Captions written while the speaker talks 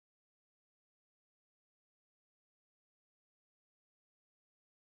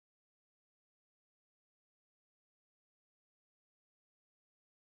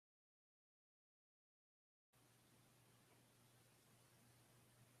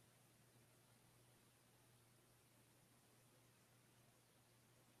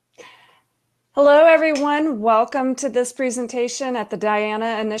Hello, everyone. Welcome to this presentation at the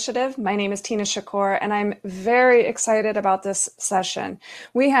Diana Initiative. My name is Tina Shakur, and I'm very excited about this session.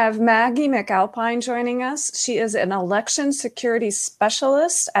 We have Maggie MacAlpine joining us. She is an election security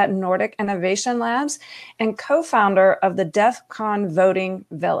specialist at Nordic Innovation Labs and co-founder of the DEF CON Voting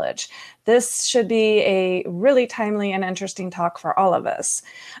Village. This should be a really timely and interesting talk for all of us.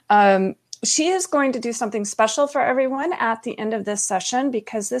 She is going to do something special for everyone at the end of this session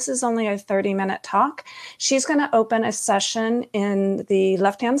because this is only a 30-minute talk. She's going to open a session in the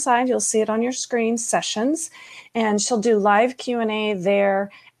left-hand side. You'll see it on your screen, Sessions, and she'll do live Q&A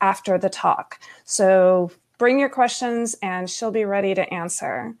there after the talk. So bring your questions and she'll be ready to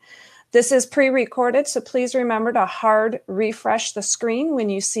answer. This is pre-recorded, so please remember to hard refresh the screen when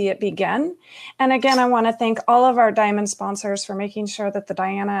you see it begin. And again, I want to thank all of our Diamond sponsors for making sure that the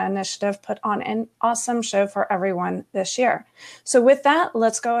Diana Initiative put on an awesome show for everyone this year. So with that,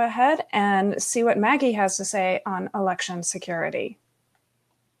 let's go ahead and see what Maggie has to say on election security.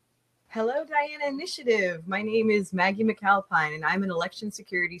 Hello, Diana Initiative. My name is Maggie MacAlpine, and I'm an election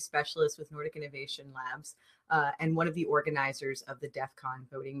security specialist with Nordic Innovation Labs and one of the organizers of the DEF CON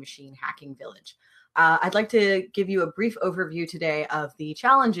Voting Machine Hacking Village. I'd like to give you a brief overview today of the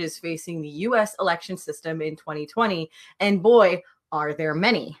challenges facing the U.S. election system in 2020, and boy, are there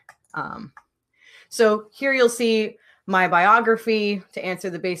many. So here you'll see my biography. To answer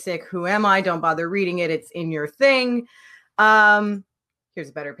the basic, who am I? Don't bother reading it. It's in your thing. Here's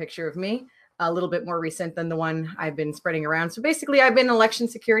a better picture of me, a little bit more recent than the one I've been spreading around. So basically, I've been in election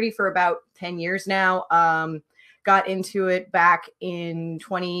security for about 10 years now. Got into it back in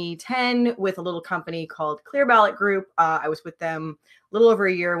 2010 with a little company called Clear Ballot Group. I was with them a little over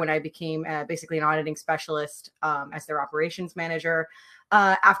a year when I became basically an auditing specialist as their operations manager.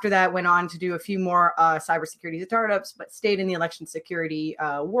 After that, went on to do a few more cybersecurity startups, but stayed in the election security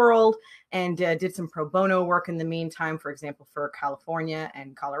world and did some pro bono work in the meantime, for example, for California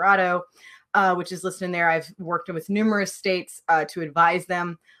and Colorado, which is listed in there. I've worked with numerous states to advise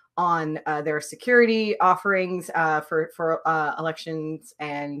them on their security offerings for elections.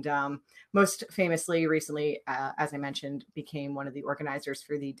 And most famously, recently, as I mentioned, became one of the organizers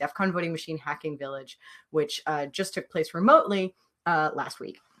for the DEF CON Voting Machine Hacking Village, which just took place remotely last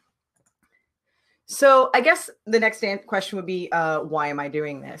week. So I guess the next question would be, why am I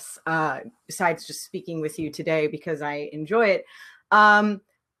doing this? Besides just speaking with you today because I enjoy it.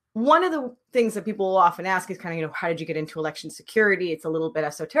 One of the things that people will often ask is kind of, how did you get into election security? It's a little bit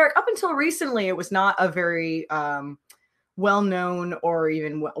esoteric. Up until recently, it was not a very well-known or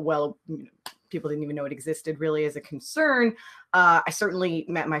even people didn't even know it existed really as a concern. I certainly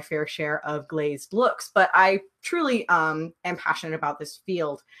met my fair share of glazed looks, but I truly am passionate about this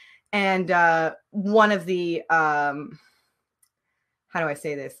field. And one of the, how do I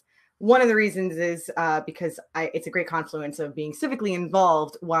say this? One of the reasons is because it's a great confluence of being civically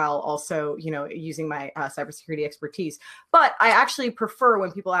involved while also, using my cybersecurity expertise. But I actually prefer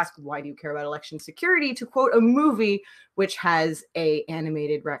when people ask, why do you care about election security, to quote a movie which has an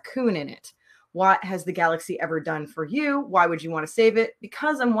animated raccoon in it. What has the galaxy ever done for you? Why would you want to save it?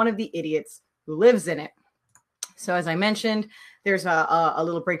 Because I'm one of the idiots who lives in it. So as I mentioned, there's a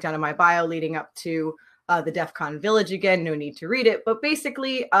little breakdown of my bio leading up to the DEF CON Village. Again, no need to read it. But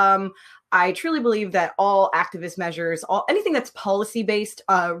basically, I truly believe that all activist measures, anything that's policy-based,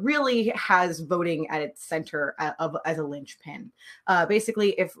 really has voting at its center as a linchpin.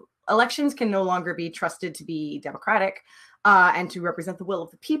 Basically, if elections can no longer be trusted to be democratic, and to represent the will of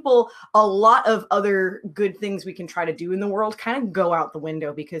the people, a lot of other good things we can try to do in the world kind of go out the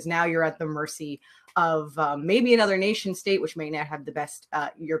window, because now you're at the mercy of maybe another nation state, which may not have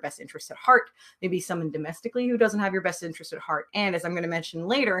your best interest at heart, maybe someone domestically who doesn't have your best interest at heart. And as I'm going to mention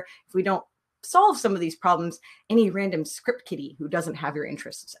later, if we don't solve some of these problems, any random script kiddie who doesn't have your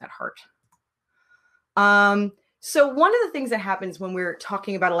interests at heart. So one of the things that happens when we're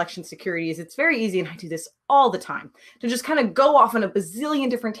talking about election security is it's very easy, and I do this all the time, to just kind of go off on a bazillion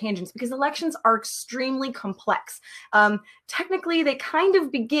different tangents because elections are extremely complex. Technically, they kind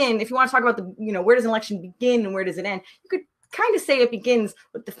of begin, if you want to talk about where does an election begin and where does it end, you could kind of say it begins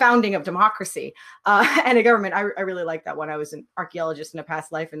with the founding of democracy and a government. I really like that one. I was an archaeologist in a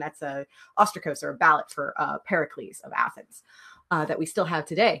past life, and that's a ostracos, or a ballot for Pericles of Athens that we still have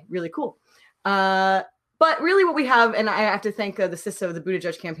today. Really cool. But really what we have, and I have to thank the CISO, the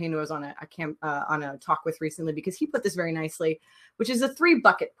Buttigieg campaign, who I was on a talk with recently, because he put this very nicely, which is a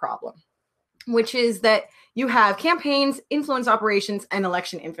 3-bucket problem. which is that you have campaigns, influence operations, and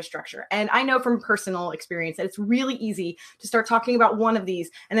election infrastructure. And I know from personal experience that it's really easy to start talking about one of these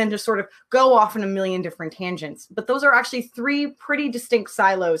and then just sort of go off in a million different tangents. But those are actually three pretty distinct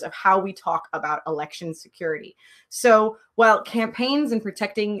silos of how we talk about election security. So while campaigns and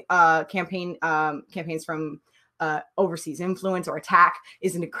protecting campaigns from overseas influence or attack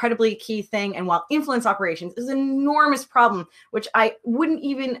is an incredibly key thing, and while influence operations is an enormous problem, which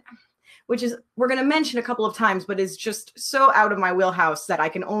we're going to mention a couple of times, but is just so out of my wheelhouse that I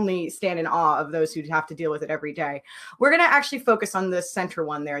can only stand in awe of those who have to deal with it every day. We're going to actually focus on the center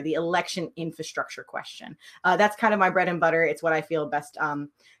one there, the election infrastructure question. That's kind of my bread and butter. It's what I feel best,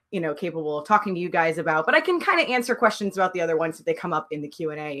 capable of talking to you guys about, but I can kind of answer questions about the other ones if they come up in the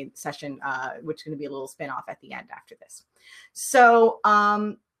Q&A session, which is going to be a little spin-off at the end after this. So,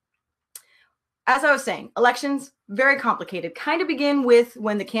 as I was saying, elections, very complicated, kind of begin with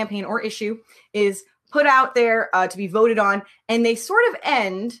when the campaign or issue is put out there to be voted on, and they sort of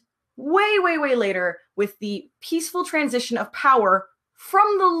end way, way, way later with the peaceful transition of power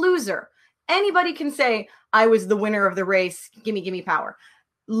from the loser. Anybody can say, I was the winner of the race, gimme power.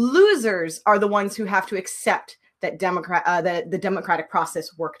 Losers are the ones who have to accept that the democratic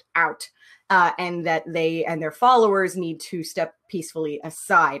process worked out. And that they and their followers need to step peacefully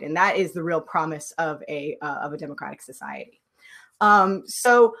aside, and that is the real promise of a democratic society.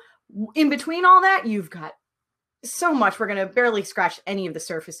 So, in between all that, you've got so much. We're going to barely scratch any of the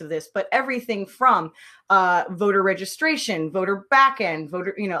surface of this, but everything from voter registration, voter backend,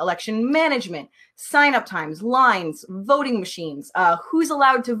 election management, sign-up times, lines, voting machines, who's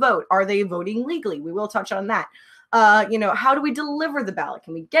allowed to vote, are they voting legally? We will touch on that. How do we deliver the ballot?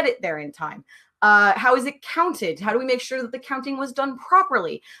 Can we get it there in time? How is it counted? How do we make sure that the counting was done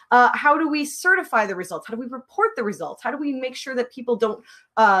properly? How do we certify the results? How do we report the results? How do we make sure that people don't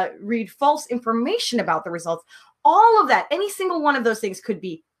read false information about the results? All of that, any single one of those things could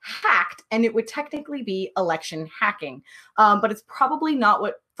be hacked, and it would technically be election hacking. But it's probably not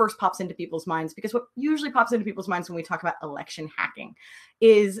what first pops into people's minds, because what usually pops into people's minds when we talk about election hacking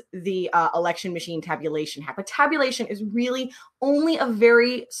is the election machine tabulation hack. But tabulation is really only a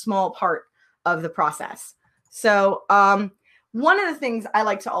very small part of the process. So one of the things I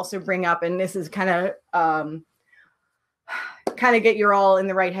like to also bring up, and this is kind of get you all in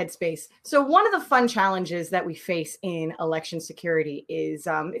the right headspace. So one of the fun challenges that we face in election security is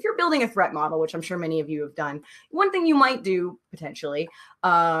if you're building a threat model, which I'm sure many of you have done, one thing you might do potentially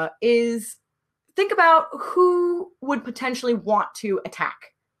is think about who would potentially want to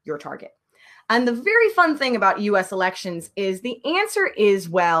attack your target. And the very fun thing about US elections is the answer is,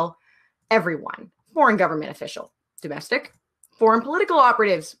 well, everyone. Foreign government official, domestic, foreign political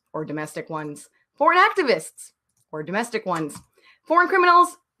operatives, or domestic ones, foreign activists, or domestic ones, foreign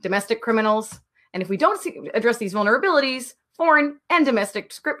criminals, domestic criminals. And if we don't address these vulnerabilities, foreign and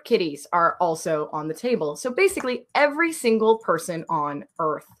domestic script kiddies are also on the table. So basically, every single person on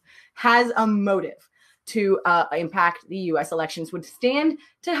Earth has a motive to impact the US elections, would stand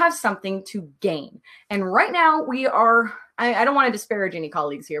to have something to gain. And right now we are, I don't want to disparage any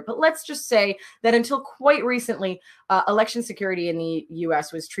colleagues here, but let's just say that until quite recently, election security in the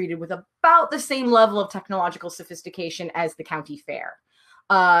US was treated with about the same level of technological sophistication as the county fair.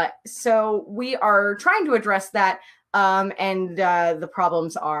 So we are trying to address that, and the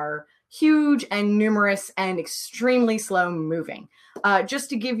problems are huge and numerous and extremely slow moving. Just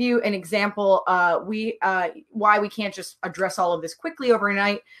to give you an example, why we can't just address all of this quickly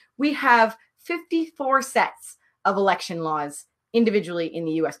overnight, we have 54 sets of election laws individually in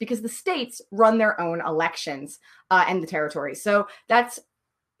the US because the states run their own elections and the territories. So that's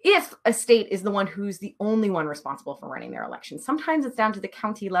if a state is the one who's the only one responsible for running their elections. Sometimes it's down to the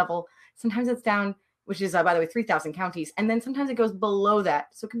county level. Sometimes it's down, which is, by the way, 3,000 counties. And then sometimes it goes below that.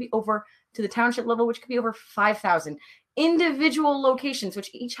 So it can be over to the township level, which could be over 5,000. Individual locations,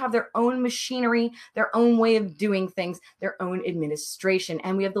 which each have their own machinery, their own way of doing things, their own administration.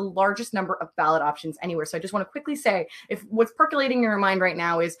 And we have the largest number of ballot options anywhere. So I just want to quickly say, if what's percolating in your mind right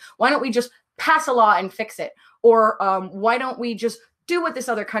now is, why don't we just pass a law and fix it? Or why don't we just do what this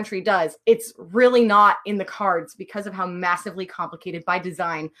other country does? It's really not in the cards because of how massively complicated by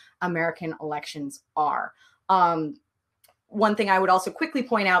design American elections are. One thing I would also quickly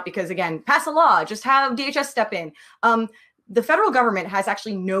point out, because again, pass a law, just have DHS step in. The federal government has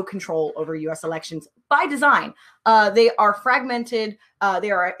actually no control over US elections by design. They are fragmented.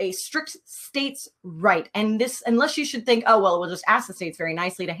 They are a strict states' right. And this, unless you should think, oh, well, we'll just ask the states very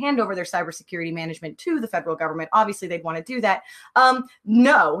nicely to hand over their cybersecurity management to the federal government. Obviously, they'd want to do that.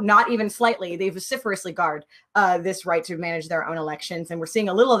 No, not even slightly. They vociferously guard this right to manage their own elections. And we're seeing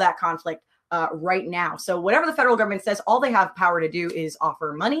a little of that conflict right now. So whatever the federal government says, all they have power to do is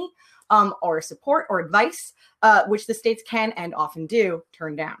offer money or support or advice, which the states can and often do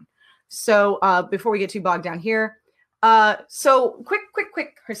turn down. So before we get too bogged down here, so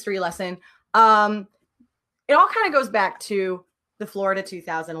quick history lesson. It all kind of goes back to the Florida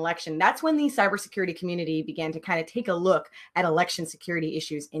 2000 election. That's when the cybersecurity community began to kind of take a look at election security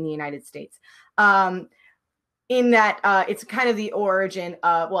issues in the United States. In that it's kind of the origin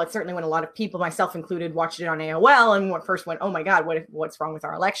of, well, it's certainly when a lot of people, myself included, watched it on AOL and first went, oh my God, what's wrong with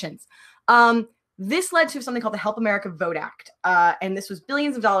our elections? This led to something called the Help America Vote Act. And this was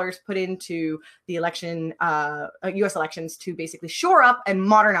billions of dollars put into the election, US elections to basically shore up and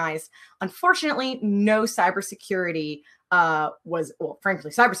modernize. Unfortunately, no cybersecurity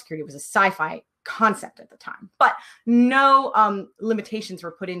frankly, cybersecurity was a sci-fi concept at the time, but no limitations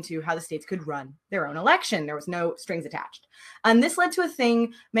were put into how the states could run their own election. There was no strings attached. And this led to a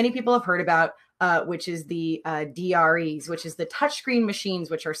thing many people have heard about, which is the DREs, which is the touchscreen machines,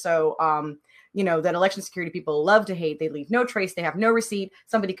 which are so, that election security people love to hate. They leave no trace. They have no receipt.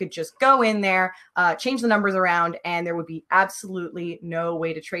 Somebody could just go in there, change the numbers around, and there would be absolutely no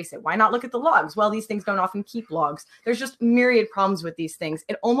way to trace it. Why not look at the logs? Well, these things don't often keep logs. There's just myriad problems with these things.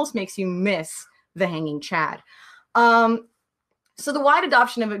 It almost makes you miss the hanging chad. So the wide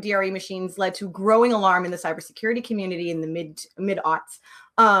adoption of DRE machines led to growing alarm in the cybersecurity community in the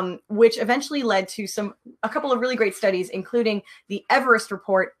mid-aughts, which eventually led to a couple of really great studies, including the Everest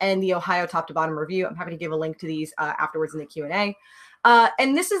report and the Ohio top to bottom review. I'm happy to give a link to these afterwards in the Q&A.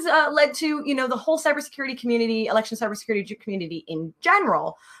 And this has led to, the whole cybersecurity community, election cybersecurity community in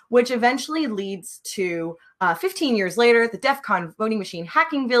general, which eventually leads to 15 years later, the DEF CON voting machine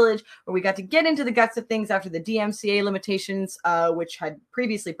hacking village, where we got to get into the guts of things after the DMCA limitations, which had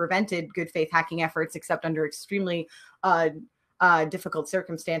previously prevented good faith hacking efforts, except under extremely difficult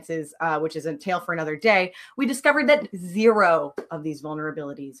circumstances, which is a tale for another day. We discovered that 0 of these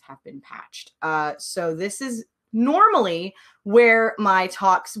vulnerabilities have been patched. So this is normally where my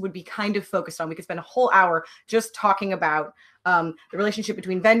talks would be kind of focused on. We could spend a whole hour just talking about the relationship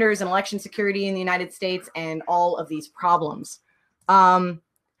between vendors and election security in the United States and all of these problems.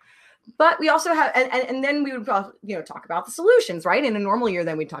 But we also have, and then we would, talk about the solutions, right? In a normal year,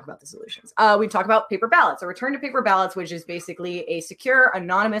 then we'd talk about the solutions. We'd talk about paper ballots, a return to paper ballots, which is basically a secure,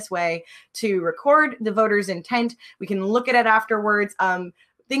 anonymous way to record the voter's intent. We can look at it afterwards.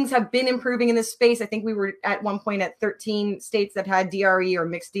 Things have been improving in this space. I think we were at one point at 13 states that had DRE or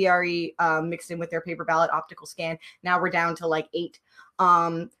mixed DRE mixed in with their paper ballot optical scan. Now we're down to like 8.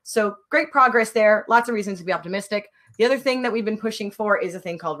 So great progress there. Lots of reasons to be optimistic. The other thing that we've been pushing for is a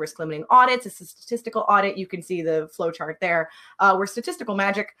thing called risk limiting audits. It's a statistical audit. You can see the flow chart there, where statistical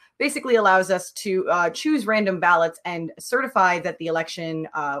magic basically allows us to choose random ballots and certify that the election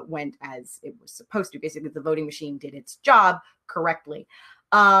went as it was supposed to. Basically, the voting machine did its job correctly.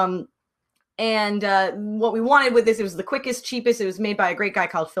 And what we wanted with this, it was the quickest, cheapest. It was made by a great guy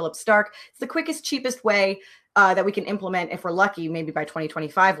called Philip Stark. It's the quickest, cheapest way that we can implement. If we're lucky, maybe by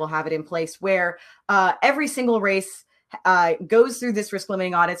 2025, we'll have it in place where every single race goes through this risk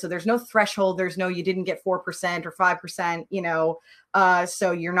limiting audit. So there's no threshold. There's no, you didn't get 4% or 5%,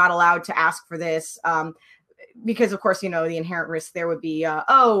 so you're not allowed to ask for this. Because of course, the inherent risk there would be,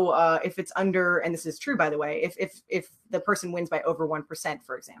 if it's under, and this is true, by the way, if the person wins by over 1%,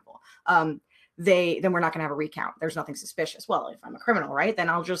 for example, then we're not going to have a recount. There's nothing suspicious. Well, if I'm a criminal, right, then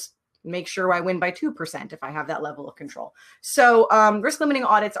I'll just make sure I win by 2% if I have that level of control. So risk limiting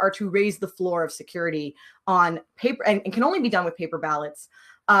audits are to raise the floor of security on paper, and can only be done with paper ballots,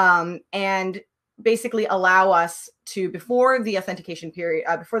 and basically allow us to, before the authentication period,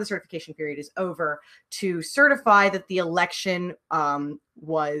 before the certification period is over, to certify that the election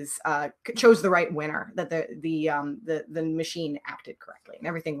chose the right winner, that the machine acted correctly and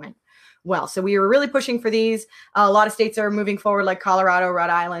everything went well. So we were really pushing for these. A lot of states are moving forward, like Colorado, Rhode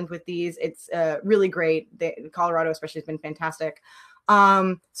Island, with these. It's really great. Colorado especially has been fantastic.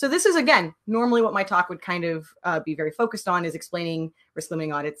 So this is, again, normally what my talk would kind of be very focused on, is explaining risk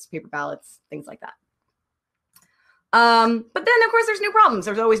limiting audits, paper ballots, things like that. But then, of course, there's new problems.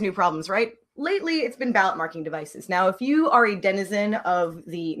 There's always new problems, right? Lately, it's been ballot marking devices. Now, if you are a denizen of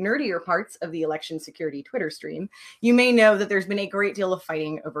the nerdier parts of the election security Twitter stream, you may know that there's been a great deal of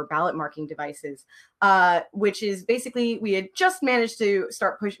fighting over ballot marking devices, which is basically, we had just managed to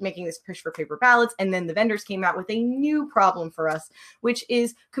start making this push for paper ballots, and then the vendors came out with a new problem for us, which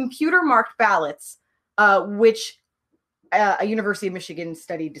is computer marked ballots, which a University of Michigan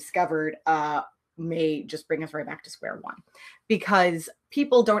study discovered may just bring us right back to square one, because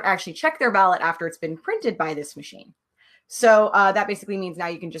people don't actually check their ballot after it's been printed by this machine. So that basically means now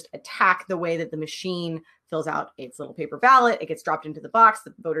you can just attack the way that the machine fills out its little paper ballot. It gets dropped into the box.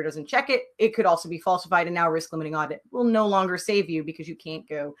 The voter doesn't check it. It could also be falsified. And now risk limiting audit will no longer save you because you can't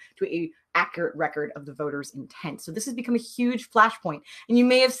go to a accurate record of the voter's intent. So this has become a huge flashpoint. And you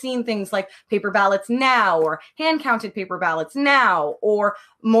may have seen things like paper ballots now, or hand counted paper ballots now, or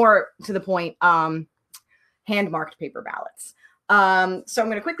more to the point, hand marked paper ballots. So I'm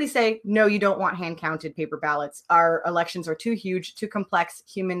going to quickly say, no, you don't want hand counted paper ballots. Our elections are too huge, too complex.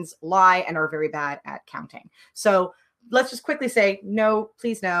 Humans lie and are very bad at counting. So let's just quickly say, no,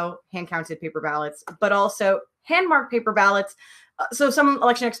 please no, hand counted paper ballots, but also hand marked paper ballots. So some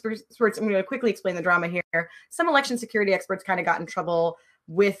election experts, I'm going to quickly explain the drama here. Some election security experts kind of got in trouble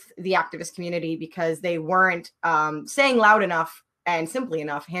with the activist community because they weren't saying loud enough and simply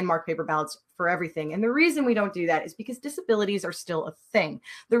enough, hand marked paper ballots for everything. And the reason we don't do that is because disabilities are still a thing.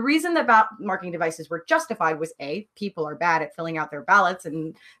 The reason that ballot marking devices were justified was A, people are bad at filling out their ballots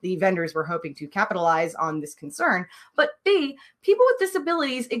and the vendors were hoping to capitalize on this concern. But B, people with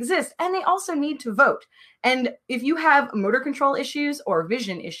disabilities exist and they also need to vote. And if you have motor control issues or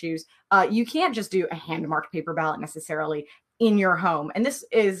vision issues, you can't just do a hand marked paper ballot necessarily in your home. And this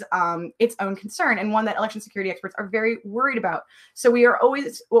is its own concern and one that election security experts are very worried about. So we are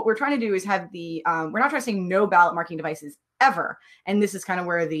always, what we're trying to do is have the, we're not trying to say no ballot marking devices ever. And this is kind of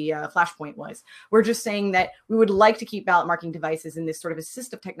where the flashpoint was. We're just saying that we would like to keep ballot marking devices in this sort of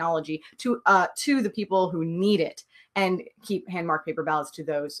assistive technology to the people who need it, and keep hand marked paper ballots to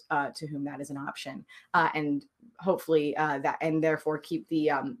those to whom that is an option. And hopefully that, and therefore keep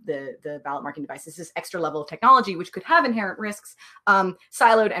the ballot marking devices, this extra level of technology, which could have inherent risks,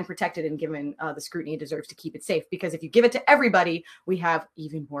 siloed and protected and given the scrutiny it deserves to keep it safe. Because if you give it to everybody, we have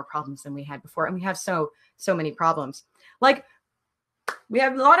even more problems than we had before. And we have so many problems. Like, we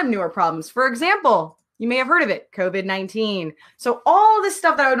have a lot of newer problems. For example, you may have heard of it, COVID-19. So all this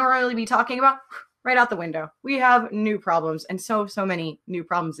stuff that I would normally be talking about, right out the window. We have new problems, and so many new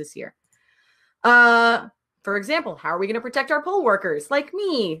problems this year. For example, how are we going to protect our poll workers like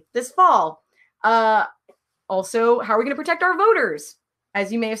me this fall? Also, how are we going to protect our voters?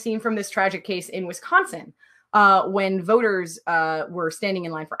 As you may have seen from this tragic case in Wisconsin, when voters were standing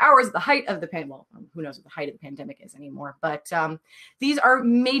in line for hours at the height of the pandemic. Well, who knows what the height of the pandemic is anymore, but these are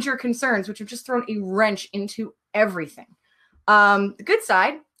major concerns which have just thrown a wrench into everything. The good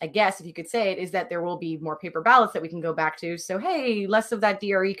side, I guess, if you could say it, is that there will be more paper ballots that we can go back to. So, hey, less of that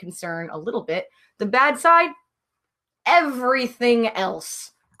DRE concern a little bit. The bad side, everything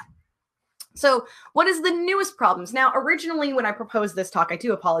else. So what is the newest problems? Now, originally, when I proposed this talk, I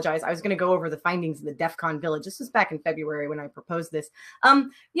do apologize. I was going to go over the findings of the DEF CON Village. This was back in February when I proposed this.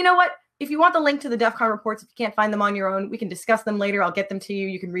 You know what? If you want the link to the DEF CON reports, if you can't find them on your own, we can discuss them later. I'll get them to you.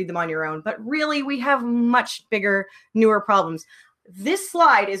 You can read them on your own. But really, we have much bigger, newer problems. This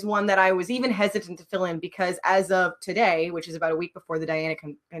slide is one that I was even hesitant to fill in because as of today, which is about a week before the Diana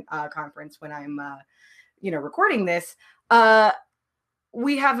conference when I'm, recording this,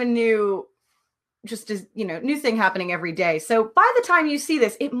 we have a new, new thing happening every day. So by the time you see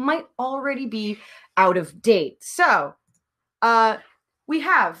this, it might already be out of date. So we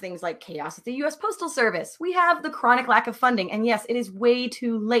have things like chaos at the U.S. Postal Service. We have the chronic lack of funding. And yes, it is way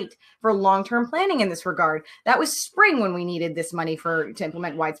too late for long-term planning in this regard. That was spring when we needed this money to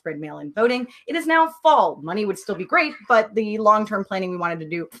implement widespread mail-in voting. It is now fall. Money would still be great, but the long-term planning we wanted to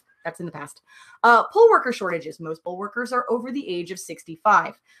do, that's in the past. Poll worker shortages. Most poll workers are over the age of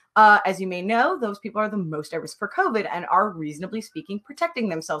 65. As you may know, those people are the most at risk for COVID and are, reasonably speaking, protecting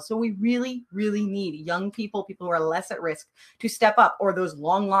themselves. So we really, really need young people, people who are less at risk, to step up, or those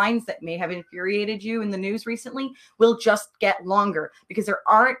long lines that may have infuriated you in the news recently will just get longer because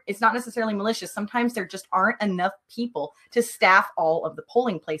it's not necessarily malicious. Sometimes there just aren't enough people to staff all of the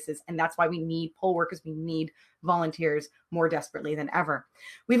polling places. And that's why we need poll workers. We need volunteers more desperately than ever.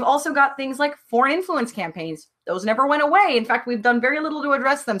 We've also got things like foreign influence campaigns. Those never went away. In fact, we've done very little to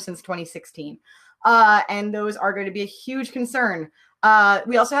address them since 2016. And those are going to be a huge concern.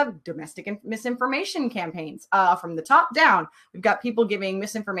 We also have domestic misinformation campaigns from the top down. We've got people giving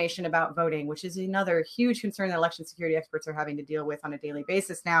misinformation about voting, which is another huge concern that election security experts are having to deal with on a daily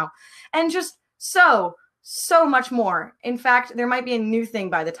basis now. And just so much more. In fact, there might be a new thing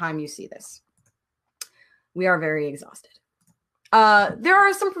by the time you see this. We are very exhausted. There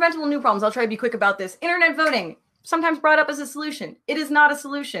are some preventable new problems. I'll try to be quick about this. Internet voting, sometimes brought up as a solution. It is not a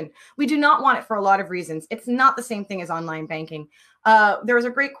solution. We do not want it for a lot of reasons. It's not the same thing as online banking. There was a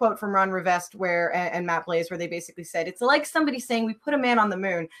great quote from Ron Rivest and Matt Blaze where they basically said, it's like somebody saying we put a man on the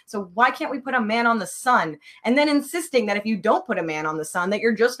moon, so why can't we put a man on the sun? And then insisting that if you don't put a man on the sun, that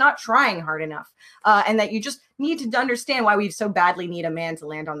you're just not trying hard enough, and that you just need to understand why we so badly need a man to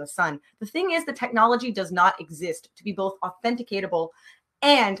land on the sun. The thing is, the technology does not exist to be both authenticatable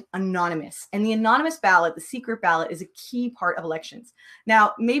and anonymous. And the anonymous ballot, the secret ballot, is a key part of elections.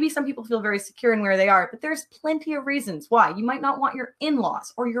 Now, maybe some people feel very secure in where they are, but there's plenty of reasons why. You might not want your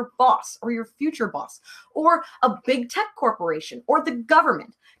in-laws or your boss or your future boss or a big tech corporation or the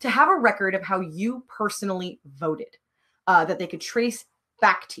government to have a record of how you personally voted, that they could trace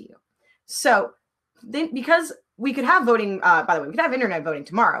back to you. So because we could have voting, by the way, we could have internet voting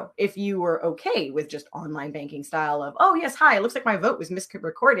tomorrow if you were okay with just online banking style of, oh, yes, hi, it looks like my vote was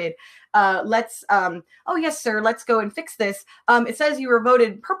misrecorded. Oh, yes, sir, let's go and fix this. It says you were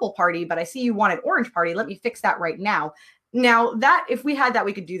voted purple party, but I see you wanted orange party. Let me fix that right now. Now, that if we had that,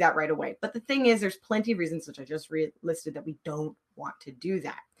 we could do that right away. But the thing is, there's plenty of reasons, which I just listed, that we don't want to do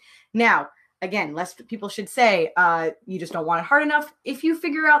that. Now, again, less people should say you just don't want it hard enough. If you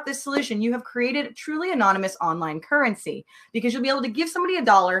figure out this solution, you have created a truly anonymous online currency, because you'll be able to give somebody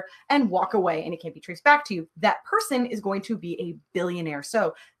 $1 and walk away and it can't be traced back to you. That person is going to be a billionaire.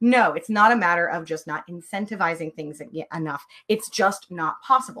 So no, it's not a matter of just not incentivizing things enough. It's just not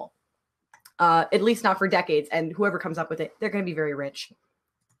possible, at least not for decades. And whoever comes up with it, they're going to be very rich.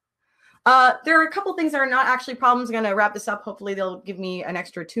 There are a couple things that are not actually problems. I'm going to wrap this up. Hopefully they'll give me an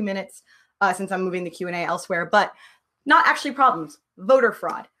extra 2 minutes. Since I'm moving the Q&A elsewhere, but not actually problems. Voter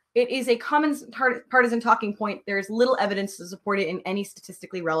fraud. It is a common partisan talking point. There's little evidence to support it in any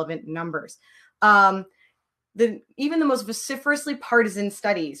statistically relevant numbers. Even the most vociferously partisan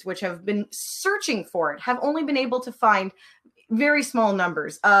studies, which have been searching for it, have only been able to find very small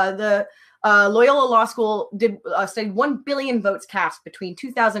numbers. The Loyola Law School studied 1 billion votes cast between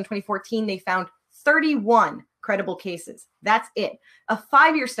 2000 and 2014. They found 31 credible cases. That's it. A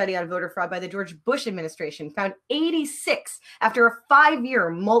 5-year study on voter fraud by the George Bush administration found 86 after a 5-year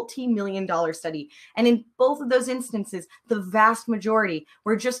multi-million-dollar study. And in both of those instances, the vast majority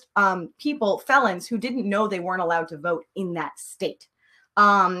were just felons who didn't know they weren't allowed to vote in that state.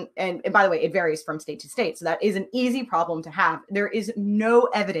 And by the way, it varies from state to state. So that is an easy problem to have. There is no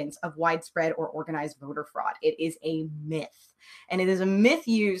evidence of widespread or organized voter fraud. It is a myth. And it is a myth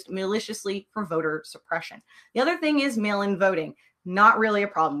used maliciously for voter suppression. The other thing is mail-in voting. Not really a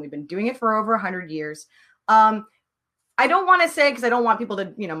problem. We've been doing it for over 100 years. I don't want to say, because I don't want people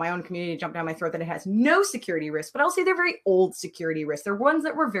to, my own community to jump down my throat, that it has no security risks, but I'll say they're very old security risks. They're ones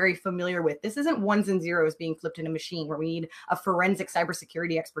that we're very familiar with. This isn't ones and zeros being flipped in a machine where we need a forensic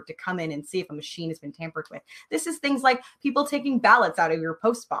cybersecurity expert to come in and see if a machine has been tampered with. This is things like people taking ballots out of your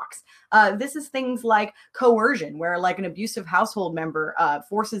post box. This is things like coercion, where like an abusive household member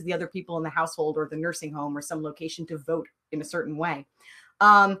forces the other people in the household or the nursing home or some location to vote in a certain way.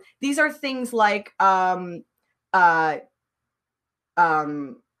 These are things like I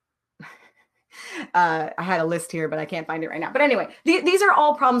had a list here, but I can't find it right now. But anyway, these are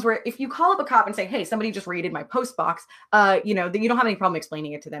all problems where if you call up a cop and say, hey, somebody just raided my post box, you don't have any problem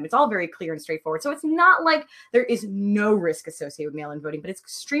explaining it to them. It's all very clear and straightforward. So it's not like there is no risk associated with mail-in voting, but it's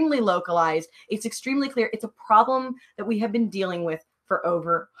extremely localized. It's extremely clear. It's a problem that we have been dealing with for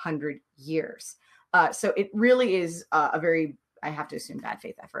over 100 years. So it really is a very, I have to assume, bad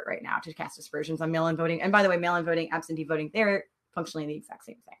faith effort right now to cast aspersions on mail-in voting. And by the way, mail-in voting, absentee voting, they're functionally the exact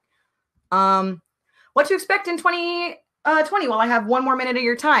same thing. What to expect in 2020? Well, I have 1 more minute of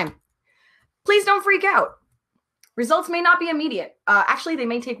your time. Please don't freak out. Results may not be immediate. Actually, they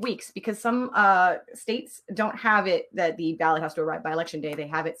may take weeks because some states don't have it that the ballot has to arrive by election day. They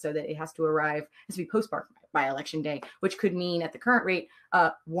have it so that it has to be postmarked by election day, which could mean at the current rate,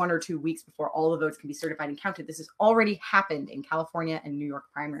 1 or 2 weeks before all the votes can be certified and counted. This has already happened in California and New York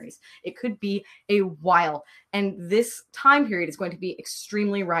primaries. It could be a while. And this time period is going to be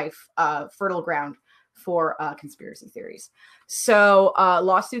extremely rife, fertile ground for conspiracy theories. So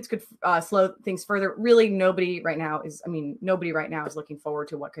lawsuits could slow things further. Really, nobody right now is looking forward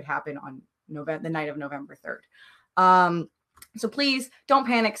to what could happen on the night of November 3rd. So please don't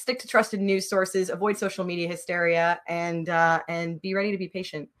panic, stick to trusted news sources, avoid social media hysteria, and be ready to be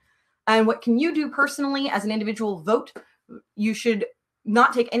patient. And what can you do personally as an individual? Vote. You should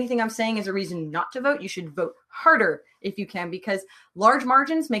not take anything I'm saying as a reason not to vote. You should vote harder if you can, because large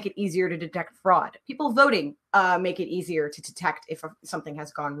margins make it easier to detect fraud. People voting make it easier to detect if something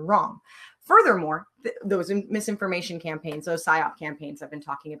has gone wrong. Furthermore, those misinformation campaigns, those PSYOP campaigns I've been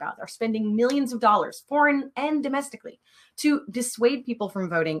talking about, are spending millions of dollars, foreign and domestically, to dissuade people from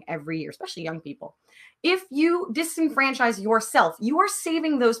voting every year, especially young people. If you disenfranchise yourself, you are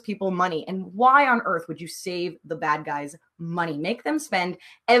saving those people money. And why on earth would you save the bad guys money? Make them spend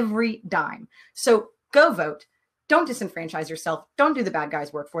every dime. So go vote. Don't disenfranchise yourself. Don't do the bad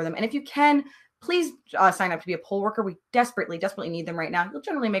guys' work for them. And if you can, please sign up to be a poll worker. We desperately need them right now. You'll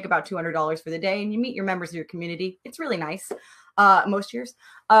generally make about $200 for the day, and you meet your members of your community. It's really nice most years.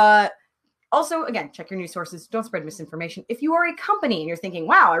 Also, again, check your news sources. Don't spread misinformation. If you are a company and you're thinking,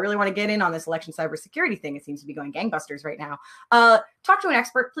 wow, I really want to get in on this election cybersecurity thing, it seems to be going gangbusters right now, talk to an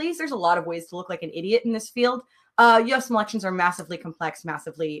expert, please. There's a lot of ways to look like an idiot in this field. U.S. elections are massively complex,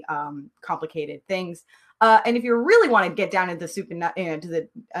 massively complicated things. And if you really want to get down into the soup and into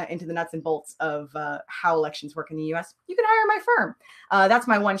the nuts and bolts of how elections work in the U.S., you can hire my firm. That's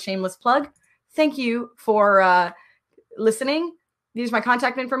my one shameless plug. Thank you for listening. Use my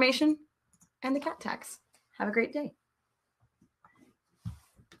contact information and the cat tax. Have a great day.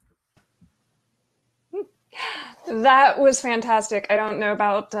 That was fantastic. I don't know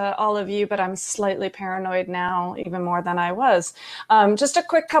about all of you, but I'm slightly paranoid now, even more than I was. Just a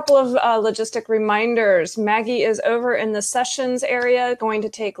quick couple of logistic reminders. Maggie is over in the sessions area, going to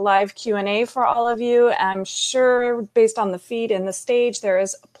take live Q&A for all of you. I'm sure based on the feed in the stage, there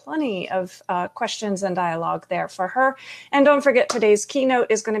is plenty of questions and dialogue there for her. And don't forget, today's keynote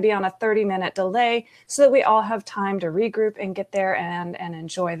is going to be on a 30-minute delay so that we all have time to regroup and get there and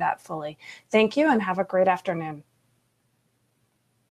enjoy that fully. Thank you and have a great afternoon.